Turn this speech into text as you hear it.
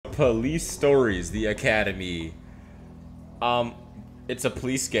Police Stories, the Academy. It's a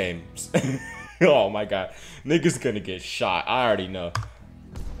police game. Oh my god. Nigga's gonna get shot. I already know.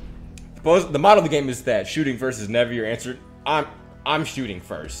 The model of the game is that shooting first is never your answer. I'm shooting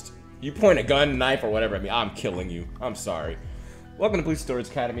first. You point a gun, knife, or whatever at me, I'm killing you. I'm sorry. Welcome to Police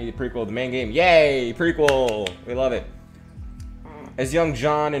Stories Academy, the prequel, the main game. Yay! Prequel! We love it. As young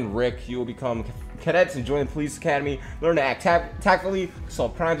John and Rick, you will become cadets and join the police academy. Learn to act tactfully,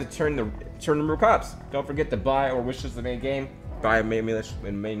 solve crimes, and turn them real cops. Don't forget to buy or wish list the main game. Buy a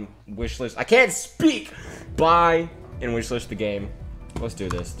main wish list. I can't speak! Buy and wish list the game. Let's do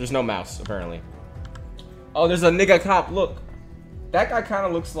this. There's no mouse, apparently. Oh, there's a nigga cop. Look. That guy kind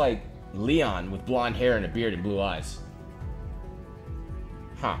of looks like Leon with blonde hair and a beard and blue eyes.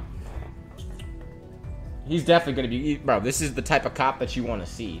 Huh. He's definitely gonna be... Bro, this is the type of cop that you want to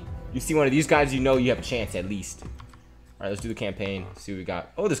see. You see one of these guys, you know you have a chance at least. Alright, let's do the campaign. See what we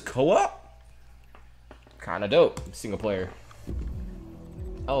got. Oh, this co-op? Kinda dope. Single player.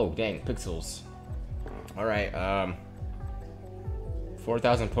 Oh, dang. Pixels. Alright,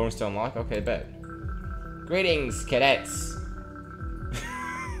 4,000 points to unlock? Okay, bet. Greetings, cadets.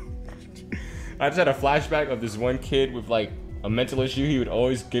 I just had a flashback of this one kid with, like, a mental issue. He would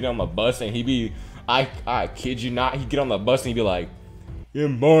always get on the bus and he'd be... I kid you not, he'd get on the bus and he'd be like,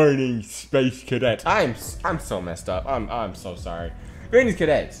 "Good morning, space cadets." I'm so messed up. I'm so sorry. Greetings,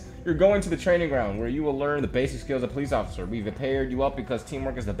 cadets. You're going to the training ground where you will learn the basic skills of a police officer. We've prepared you up because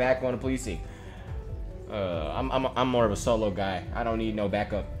teamwork is the backbone of policing. I'm more of a solo guy. I don't need no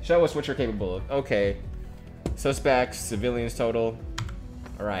backup. Show us what you're capable of. Okay. Suspects, civilians total.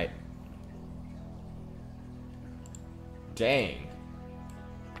 All right. Dang.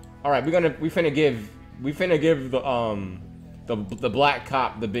 All right, we finna give the black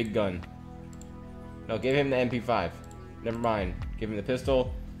cop the big gun. No, give him the MP5. Never mind. Give him the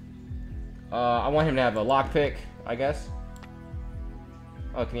pistol. I want him to have a lockpick, I guess.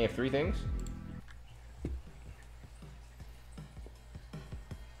 Oh, can he have 3 things?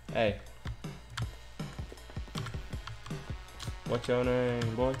 Hey. What's your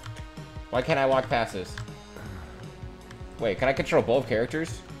name, boy? Why can't I walk past this? Wait, can I control both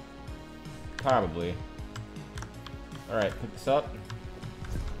characters? Probably. Alright, pick this up.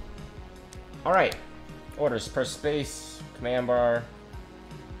 Alright. Orders. Press space, command bar.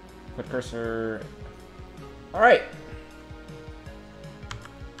 Put cursor. Alright.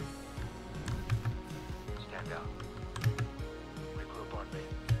 Stand down. Regroup on me.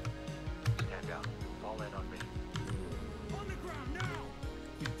 Stand down. Fall in on me. On the ground now!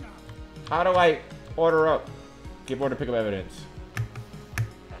 Get down. How do I order up? Give order, pick up evidence.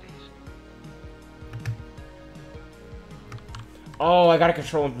 Oh, I gotta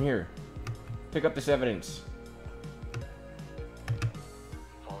control him from here. Pick up this evidence.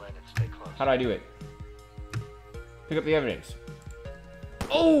 Fall in and stay close. How do I do it? Pick up the evidence.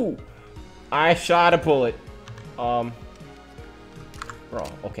 Oh! I shot a bullet. Bro,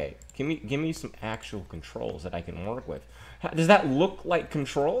 okay. Give me some actual controls that I can work with. Does that look like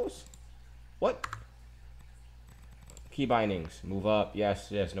controls? What? Key bindings. Move up. Yes,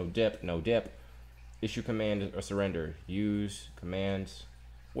 yes. No dip. No dip. Issue command or surrender. Use commands.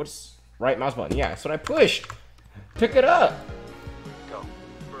 What's right mouse button? Yeah, that's what I pushed. Pick it up. Go.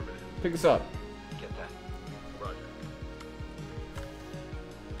 Affirmative. Pick this up. Get that. Roger.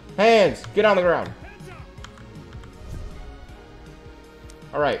 Hands. Get on the ground.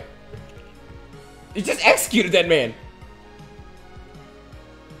 All right. He just executed that man.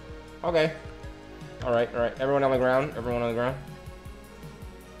 Okay. All right. All right. Everyone on the ground. Everyone on the ground.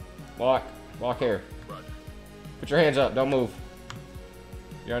 Walk. Walk here. Roger. Put your hands up. Don't move.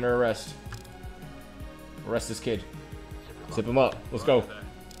 You're under arrest. Arrest this kid. Zip him up. Let's go.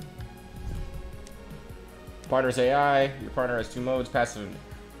 Partner's AI. Your partner has 2 modes. Passive and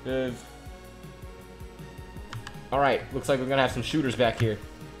active. Alright. Looks like we're going to have some shooters back here.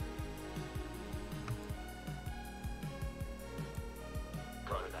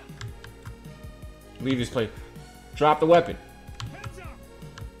 Leave this place. Drop the weapon.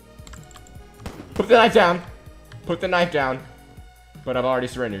 Put the knife down. Put the knife down. But I've already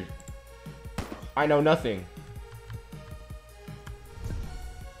surrendered. I know nothing.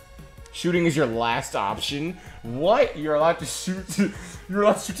 Shooting is your last option. What? You're allowed to shoot to, you're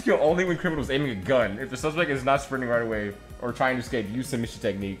allowed to shoot to kill only when criminals aiming a gun. If the suspect is not sprinting right away or trying to escape, use submission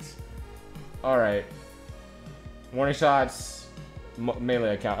techniques. Alright. Warning shots.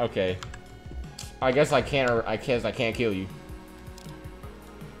 Melee account. Okay. I guess I can't kill you.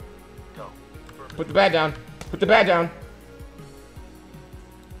 Go. Put the bat down. Put the bat down.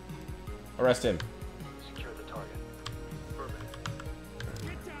 Arrest him. Secure the target. Affirmative.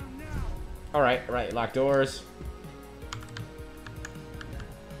 Get down Alright, right. Lock doors.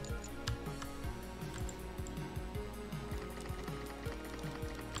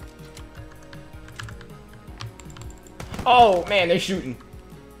 Oh, man, they're shooting.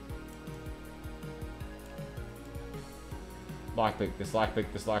 Lockpick this,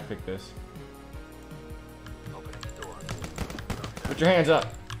 lockpick this, lockpick this. Opening the door. Put your hands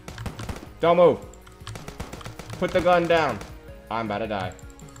up. Don't move. Put the gun down. I'm about to die.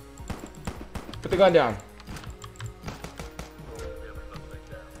 Put the gun down.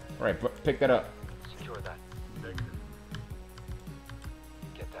 Alright, pick that up. Secure that. Negative.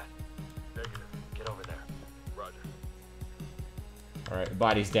 Get that. Negative. Get over there. Roger. Alright,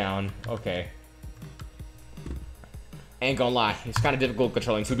 body's down. Okay. Ain't gonna lie, it's kind of difficult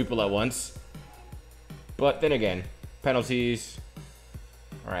controlling 2 people at once. But then again, penalties.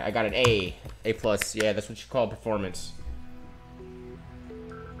 Alright, I got an A. A plus. Yeah, that's what you call performance.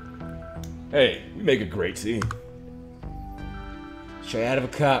 Hey, we make a great team. Straight out of a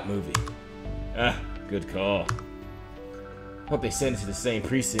cop movie. Ah, good call. Hope they send us to the same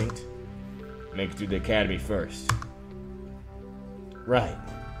precinct. Make it through the academy first. Right.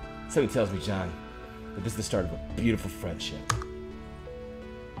 Something tells me, John, that this is the start of a beautiful friendship.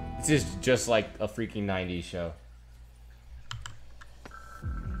 This is just like a freaking 90s show.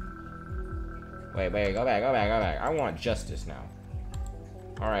 Wait, go back. I want justice now.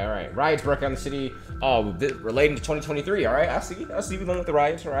 Alright. Riots broke out in the city. Oh, relating to 2023, alright? I see the one with the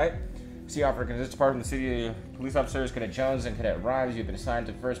riots, alright? See, officer, this department, the city police officers, Cadet Jones and Cadet Rhymes, you've been assigned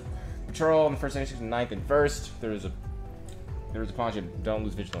to first patrol in the first intersection, 9th and 1st. There is a punch, don't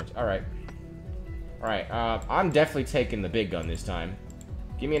lose vigilance. Alright. I'm definitely taking the big gun this time.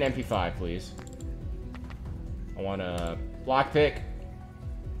 Give me an MP5, please. I want a lockpick.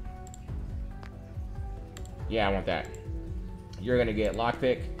 Yeah, I want that. You're gonna get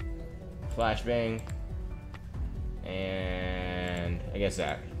lockpick, flashbang, and I guess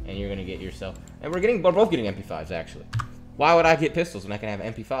that. And you're gonna get yourself. And we're both getting MP5s actually. Why would I get pistols when I can have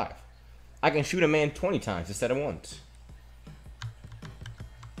MP5? I can shoot a man 20 times instead of once.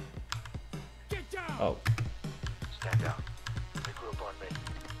 Oh. Stand down. Regroup on me.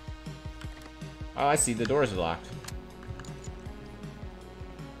 Oh, I see. The doors are locked.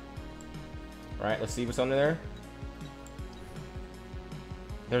 Alright, let's see what's under there.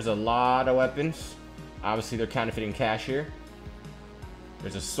 There's a lot of weapons. Obviously, they're counterfeiting cash here.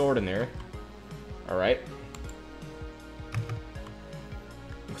 There's a sword in there. Alright.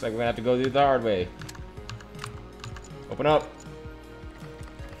 Looks like we're gonna have to go through the hard way. Open up.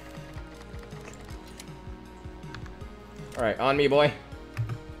 Alright, on me, boy.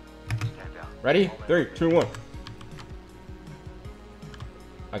 Stand down. Ready? 3, 2, 1.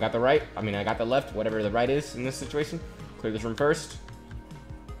 I got the right. I got the left, whatever the right is in this situation. Clear this room first.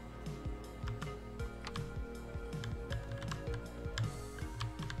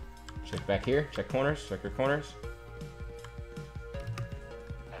 Check back here. Check corners. Check your corners.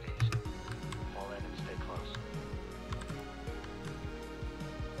 At ease. Fall in and stay close.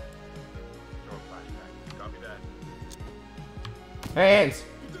 Throw a flashback. Copy that. Hands!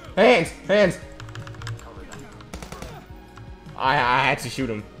 Hands! Hands! Cover that. I had to shoot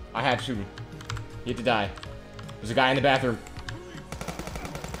him. I had to shoot him. You have to die. There's a guy in the bathroom.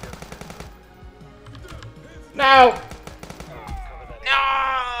 No!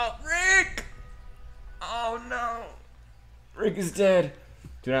 No! Rick! Oh no! Rick is dead.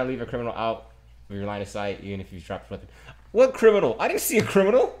 Do not leave a criminal out of your line of sight, even if you've dropped a weapon. What criminal? I didn't see a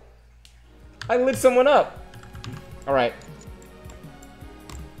criminal. I lit someone up. Alright.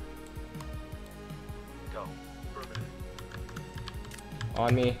 Go. Affirmative.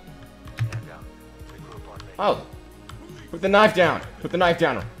 On me. Stand down. Regroup on me. Oh. Put the knife down. Put the knife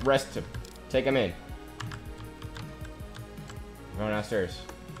down. Arrest him. Take him in. I'm going downstairs. Use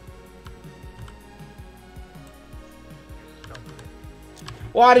the stun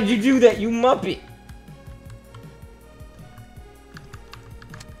grenade. Why did you do that, you muppet?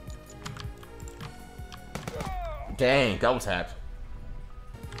 Dang, double tapped.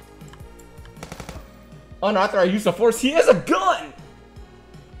 Unauthorized use of force. He has a gun!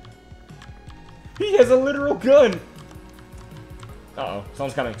 He has a literal gun! Uh-oh.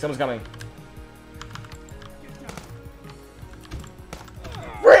 Someone's coming. Someone's coming.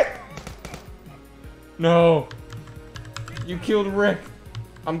 Rick! No. You killed Rick.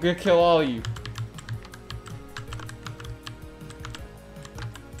 I'm gonna kill all of you.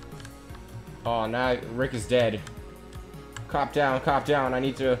 Oh, now Rick is dead. Cop down, cop down. I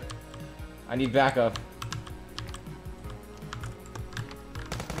need backup.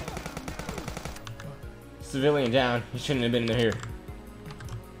 Civilian down. He shouldn't have been in here.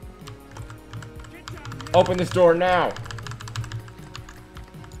 Open this door now.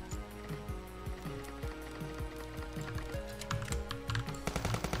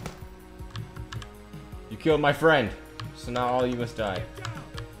 You killed my friend, so now all you must die.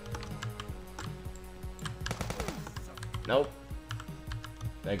 Nope.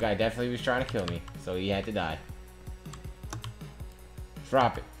 That guy definitely was trying to kill me, so he had to die.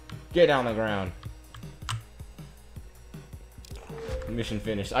 Drop it. Get on the ground. Mission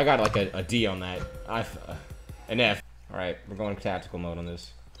finished. I got like a D on that. An F. Alright, we're going tactical mode on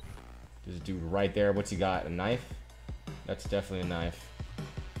this. This dude right there. What's he got? A knife? That's definitely a knife.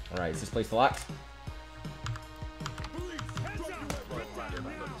 Alright, is this place locked?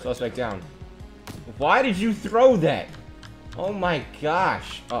 Suspect down. Why did you throw that? Oh my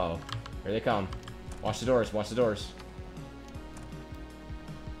gosh. Uh-oh. Here they come. Watch the doors. Watch the doors.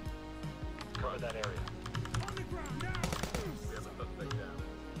 Cover that area. We have a suspect down.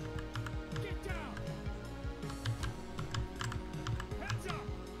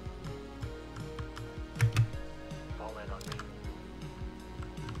 Fall in on me.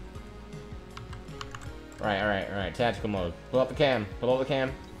 Alright. Tactical mode. Pull up the cam. Pull up the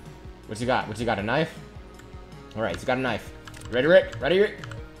cam. What's he got? What's he got? A knife? Alright, he's got a knife. Ready, Rick? Ready, Rick?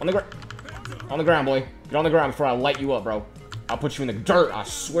 On the ground. On the ground, boy. Get on the ground before I light you up, bro. I'll put you in the dirt. I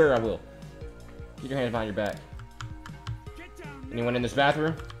swear I will. Get your hands behind your back. Anyone in this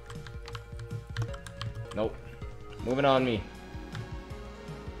bathroom? Nope. Moving on me.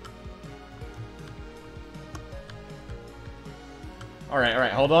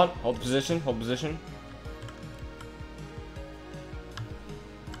 Alright. Hold on. Hold the position. Hold position.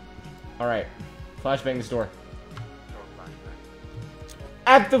 Alright. Flashbang this door. Throw a flashbang.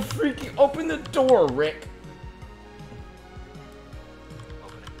 At the freaking open the door, Rick.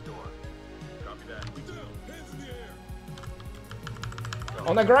 Opening the door. Copy that.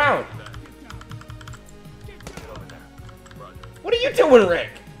 On the ground. Get over there. Roger. What are you doing,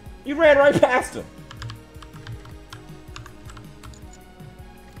 Rick? You ran right past him.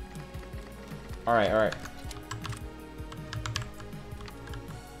 Alright.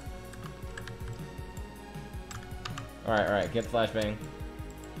 Alright, get the flashbang.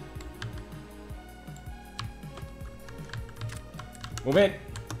 Move in.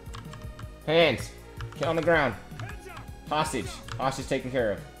 Hands. Get on the ground. Hostage. Hostage taken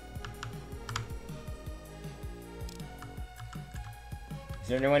care of. Is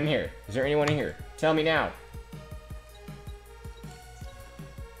there anyone in here? Is there anyone in here? Tell me now.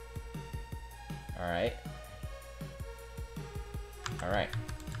 Alright.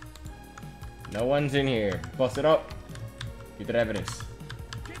 No one's in here. Bust it up. Get that evidence.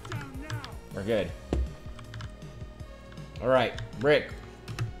 We're good. Alright, Rick.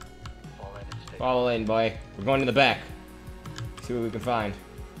 Fall in and stay. Follow in, boy. We're going to the back. See what we can find.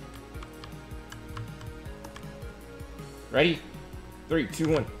 Ready? 3, 2,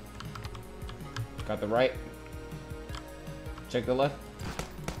 1. Got the right. Check the left.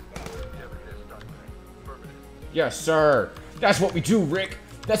 Yes, sir. That's what we do, Rick.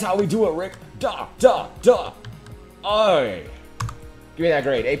 That's how we do it, Rick. Duh. Aye. Give me that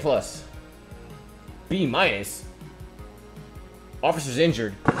grade. A+. B-. Officers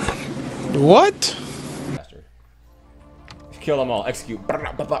injured. What? Faster. Kill them all. Execute.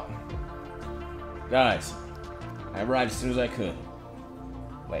 Guys, I arrived as soon as I could.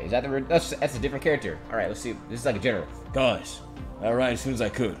 Wait, is that the... That's a different character. Alright, let's see. This is like a general. Guys, I arrived as soon as I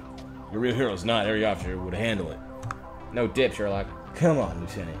could. Your real hero's not. Every officer would handle it. No dip, Sherlock. Come on,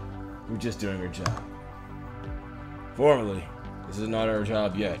 Lieutenant. We're just doing our job. Formally, this is not our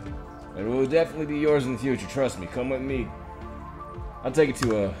job yet. But it will definitely be yours in the future. Trust me. Come with me. I'll take you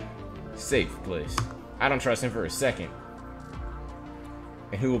to a safe place. I don't trust him for a second.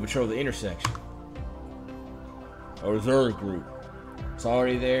 And who will patrol the intersection? A reserve group. It's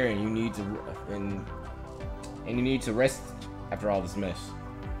already there, and you need to rest after all this mess.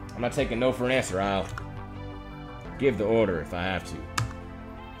 I'm not taking no for an answer. I'll give the order if I have to.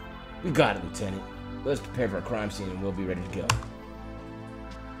 You got it, Lieutenant. Let's prepare for a crime scene and we'll be ready to go.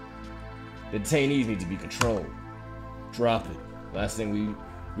 The detainees need to be controlled. Drop it. Last thing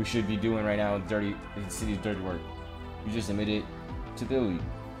we should be doing right now in the city's dirty work. You just admit it to the elite.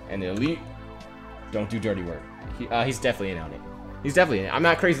 And the elite don't do dirty work. He's definitely in on it. He's definitely in it. I'm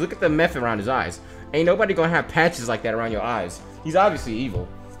not crazy. Look at the meth around his eyes. Ain't nobody gonna have patches like that around your eyes. He's obviously evil.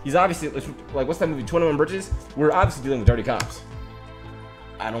 He's obviously, like, what's that movie, 21 Bridges? We're obviously dealing with dirty cops.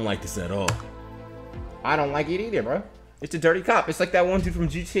 I don't like this at all. I don't like it either, bro. It's a dirty cop. It's like that one dude from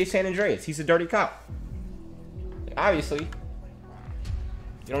GTA San Andreas. He's a dirty cop. Obviously.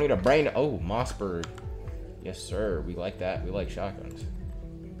 You don't need a brain. Oh, Mossberg. Yes, sir. We like that. We like shotguns.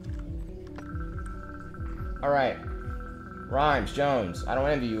 Alright. Rhymes, Jones, I don't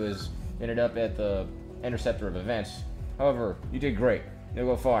envy you as ended up at the Interceptor of Events. However, you did great. You'll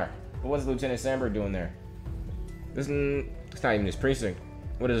go far. But what's Lieutenant Sandberg doing there? It's not even his precinct.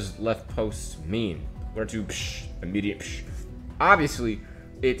 What does left post mean? What are two immediate psh? Obviously,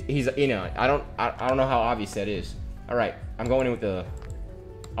 he's, you know, I don't know how obvious that is. Alright, I'm going in with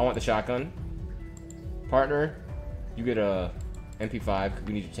I want the shotgun. Partner, you get a MP5.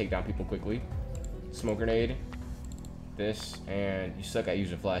 We need to take down people quickly. Smoke grenade. This, and you suck at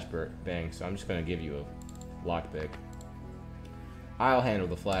using flashbang, so I'm just gonna give you a lockpick. I'll handle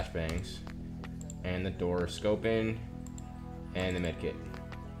the flashbangs and the door scope in and the medkit.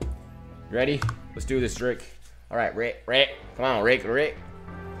 You ready? Let's do this, Rick. All right, Rick, come on, Rick.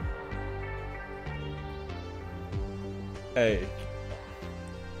 Hey.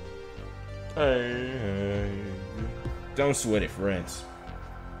 Don't sweat it, friends.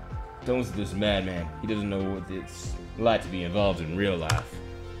 Don't this madman. He doesn't know what it's like to be involved in real life.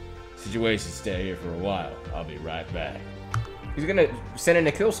 Situations stay here for a while. I'll be right back. He's gonna send in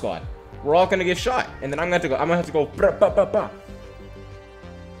a kill squad. We're all gonna get shot, and then I'm gonna have to go. Bah, bah, bah, bah.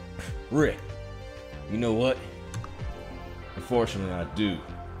 Rick, you know what? Unfortunately, I do.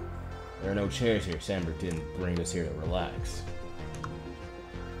 There are no chairs here. Sandberg didn't bring us here to relax.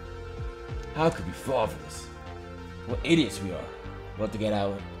 How could we fall for this? What idiots we are. We'll have to get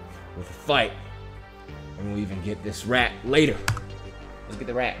out with a fight, and we'll even get this rat later. Let's get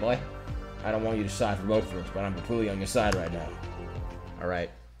the rat, boy. I don't want you to side for both of us, but I'm completely on your side right now.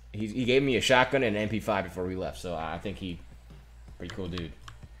 Alright. He gave me a shotgun and an MP5 before we left, so I think pretty cool dude.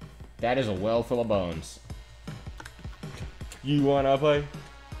 That is a well full of bones. You wanna play?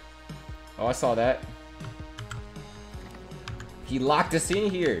 Oh, I saw that. He locked us in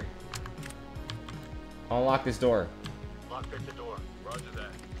here. Unlock this door. Lockpick the door. Roger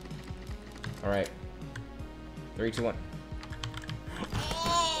that. Alright. 3, 2, 1.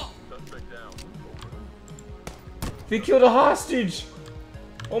 Suspect down. Over. They killed a hostage!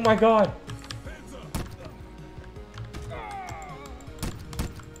 Oh my god.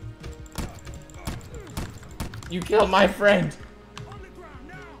 You killed my friend!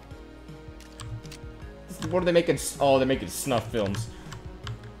 What are they making? Oh, they're making snuff films.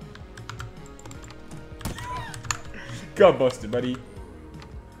 Got busted, buddy.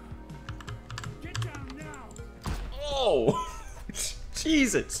 Oh!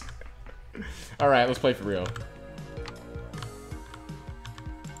 Jesus! Alright, let's play for real.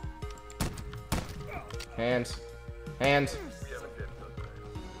 Hands. Hands.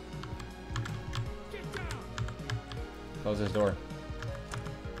 Close this door.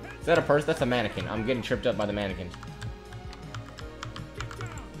 Is that a person? That's a mannequin. I'm getting tripped up by the mannequin.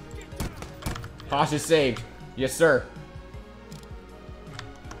 Hostage saved. Yes, sir.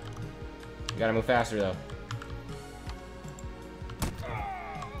 You gotta move faster, though.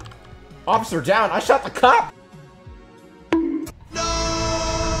 Officer down! I shot the cop!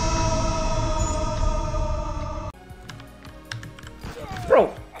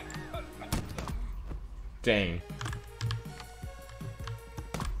 Bro! Dang.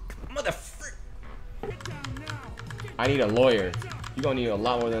 Motherfucker! I need a lawyer. You're gonna need a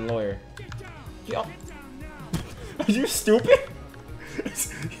lot more than a lawyer. Yo. Are you stupid?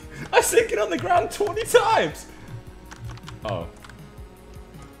 I said get on the ground 20 times! Oh.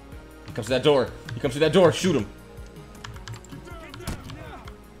 He comes to that door. He comes to that door. Shoot him.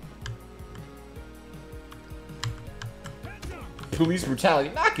 Police brutality.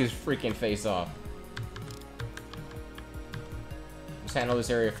 Knock his freaking face off. Let's handle this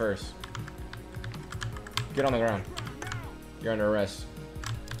area first. Get on the ground. You're under arrest.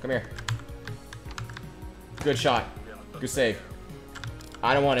 Come here. Good shot. Good save.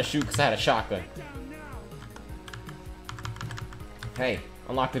 I don't want to shoot because I had a shotgun. Hey,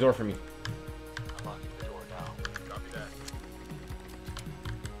 unlock the door for me. Unlocking the door now. Copy that.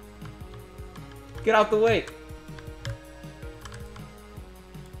 Get out the way.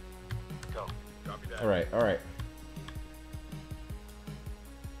 Go. Copy that. Alright, alright.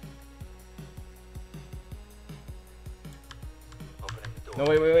 Opening the door. No,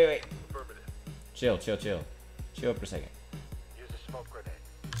 wait. Affirmative. Chill. Chill for a second. Use a smoke grenade.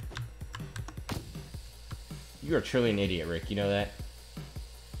 You are truly an idiot, Rick. You know that?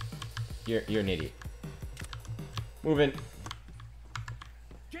 You're an idiot. Moving.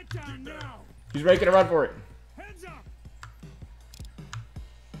 Get down now! He's making a run for it. Heads up!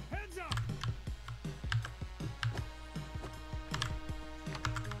 Heads up!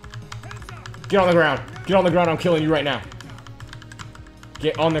 Heads up! Get on the ground. Get on the ground. I'm killing you right now.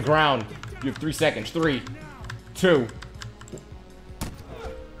 Get on the ground. You have 3 seconds. 3, 2.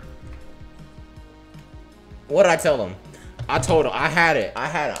 What did I tell him? I told him I had it,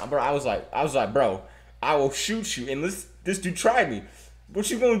 bro. I was like, bro, I will shoot you. And this dude tried me. What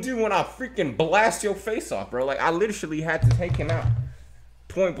you gonna do when I freaking blast your face off, bro? Like, I literally had to take him out.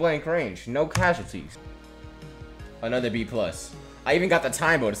 Point blank range, no casualties. Another B+. I even got the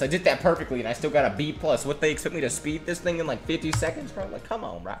time bonus. I did that perfectly, and I still got a B+. What, they expect me to speed this thing in like 50 seconds, bro? Like, come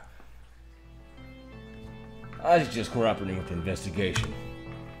on, bro. I was just cooperating with the investigation.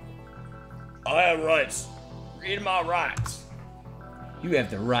 I have rights. Read my rights. You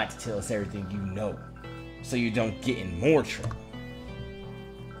have the right to tell us everything you know, so you don't get in more trouble.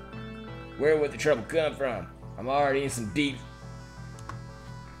 Where would the trouble come from? I'm already in some deep,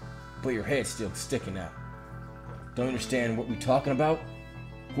 but your head's still sticking out. Don't understand what we talking about?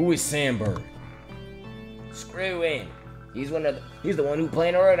 Who is Sandberg? Screw him. He's the one who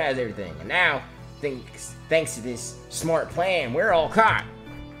planned and organized everything. And now, thanks to this smart plan, we're all caught.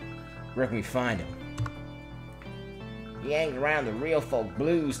 Where can we find him? He hangs around the Real Folk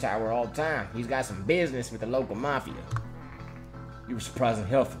Blues Tower all the time. He's got some business with the local mafia. You were surprisingly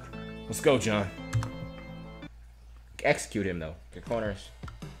helpful. Let's go, John. Execute him, though. Get corners.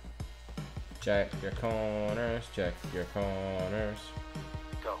 Check your corners. Check your corners.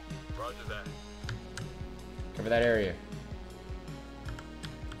 Go. Roger that. Cover that area.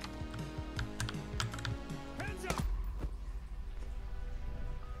 Hands up.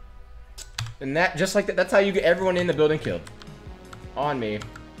 And that, just like that, that's how you get everyone in the building killed. On me.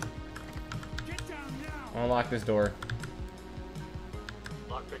 Get down now. Unlock this door.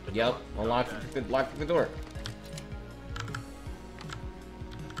 Lockpick the Yep, door. lock the door.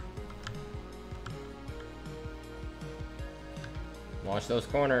 Watch those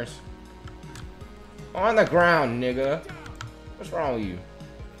corners. On the ground, nigga. What's wrong with you?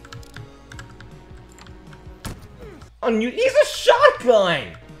 He's a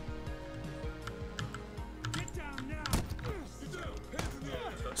shotgun! Get down now.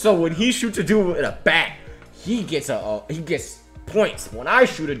 So when he shoots a dude with a bat, he gets points. When I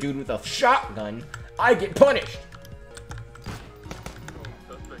shoot a dude with a shotgun, I get punished.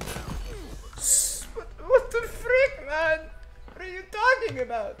 Suspect down. What the frick, man? What are you talking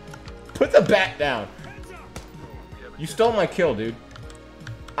about? Put the bat down. You stole my kill, dude.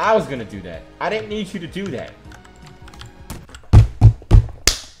 I was gonna do that. I didn't need you to do that.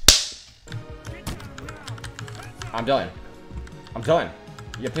 I'm done. I'm done.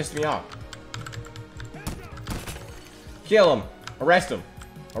 You pissed me off. Kill him. Arrest him.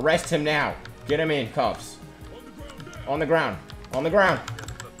 Arrest him now. Get him in cuffs. On the ground. On the ground.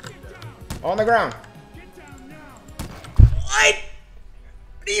 On the ground. Get down now. What?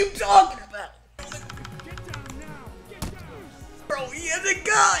 What are you talking about? Get down now. Get down. Bro, he has a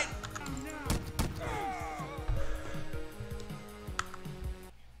gun.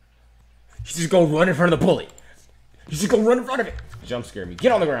 You just go run in front of the bullet. You just go run in front of it. Jump scare me.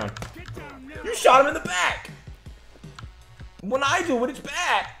 Get on the ground. Get down now. You shot him in the back. When I do it, it's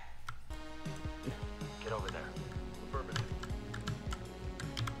bad. Get over there. Affirmative.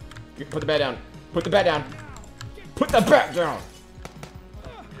 Put the bat down. Put the bat down. Put the bat down. We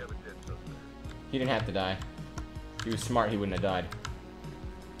have a dead suspect. He didn't have to die. He was smart. He wouldn't have died.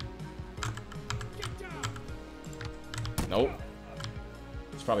 Get down. Nope.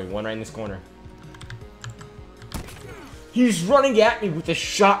 There's probably one right in this corner. He's running at me with a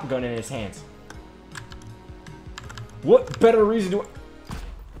shotgun in his hands. What better reason do I...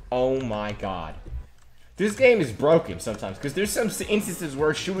 Oh my god. This game is broken sometimes, because there's some instances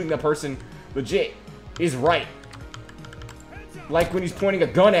where shooting the person legit is right. Like when he's pointing a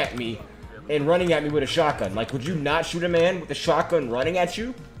gun at me and running at me with a shotgun. Like, would you not shoot a man with a shotgun running at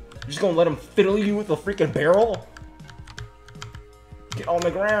you? You're just gonna let him fiddle you with a freaking barrel? Get on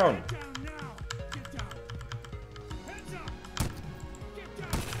the ground. Down now. Get down. Hands up. Get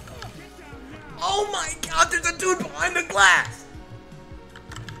down. Get down now. Oh my god, there's a dude behind the glass!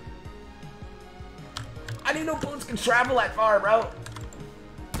 I didn't know bullets can travel that far, bro.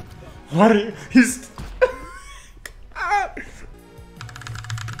 What are you? He's... Ah.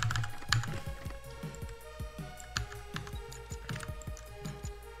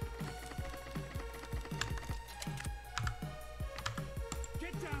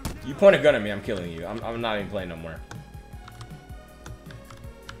 Get down now. You point a gun at me, I'm killing you. I'm not even playing no more.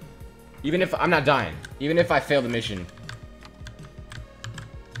 Even if I'm not dying. Even if I fail the mission.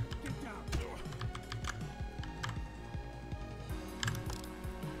 Get down.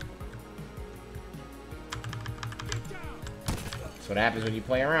 Get down. That's what happens when you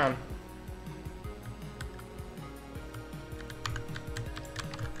play around.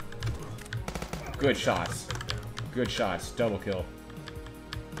 Good shots. Good shots. Double kill.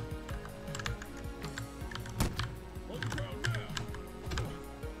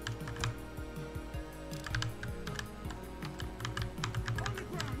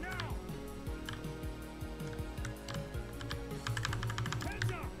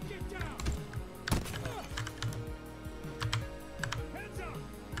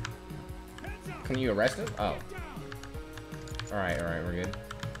 Can you arrest him? Oh. Alright, we're good.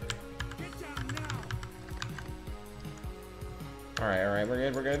 Alright,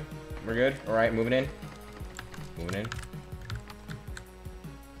 we're good. We're good. Alright, moving in.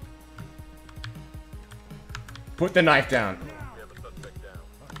 Put the knife down. We have a suspect down.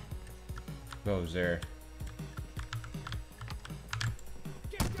 Goes there.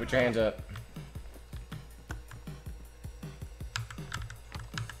 Put your hands up.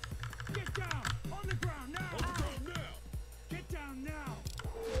 Get down! On the ground now! On the ground now! Get down now!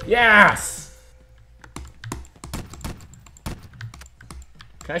 Yes!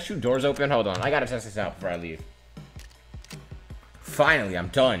 Can I shoot doors open? Hold on. I gotta test this out before I leave. Finally, I'm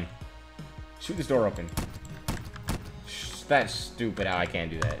done. Shoot this door open. That's stupid how I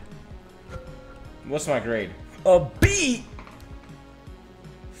can't do that. What's my grade? A B?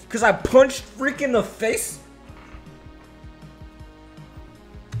 Because I punched Freak in the face?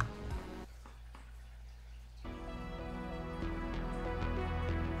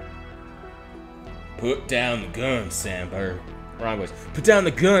 Put down the gun, Sandberg. Wrong voice. Put down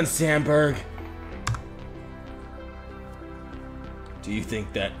the gun, Sandberg. Do you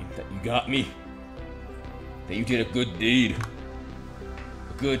think that you got me? That you did a good deed?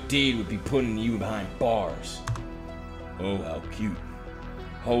 A good deed would be putting you behind bars. Oh, how cute.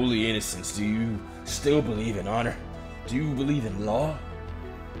 Holy innocence, do you still believe in honor? Do you believe in law?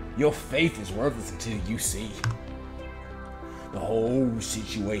 Your faith is worthless until you see the whole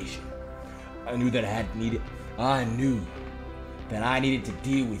situation. I knew that I knew that I needed to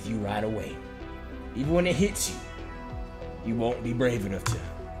deal with you right away. Even when it hits you, you won't be brave enough to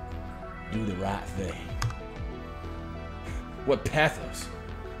do the right thing. What pathos?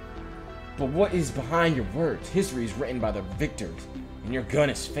 But what is behind your words? History is written by the victors, and your gun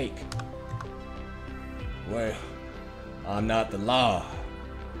is fake. Well, I'm not the law.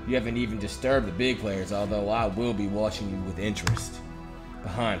 You haven't even disturbed the big players, although I will be watching you with interest.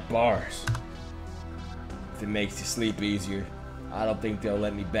 Behind bars. If it makes you sleep easier, I don't think they'll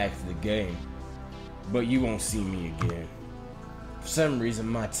let me back to the game. But you won't see me again. For some reason,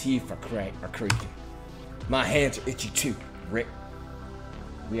 my teeth are creaking. My hands are itchy too, Rick.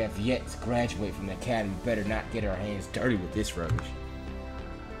 We have yet to graduate from the academy. Better not get our hands dirty with this rubbish.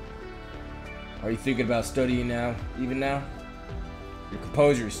 Are you thinking about studying now, even now? Your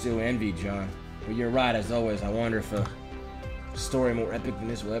composure is still envied, John. But you're right, as always. I wonder if a story more epic than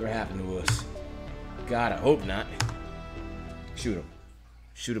this will ever happen to us. God, I hope not. Shoot him.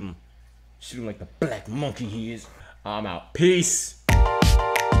 Shoot him. Shoot him like the black monkey he is. I'm out. Peace.